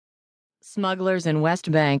Smugglers in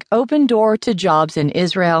West Bank Open Door to Jobs in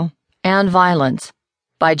Israel and Violence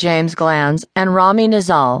by James Glanz and Rami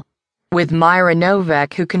Nazzal, with Myra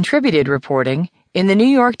Novak, who contributed reporting in the New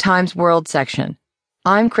York Times World section.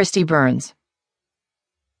 I'm Christy Burns.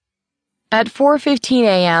 At 4:15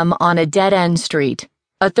 a.m. on a dead-end street,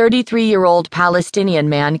 a 33-year-old Palestinian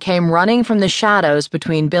man came running from the shadows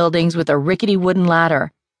between buildings with a rickety wooden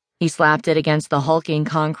ladder. He slapped it against the hulking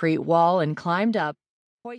concrete wall and climbed up.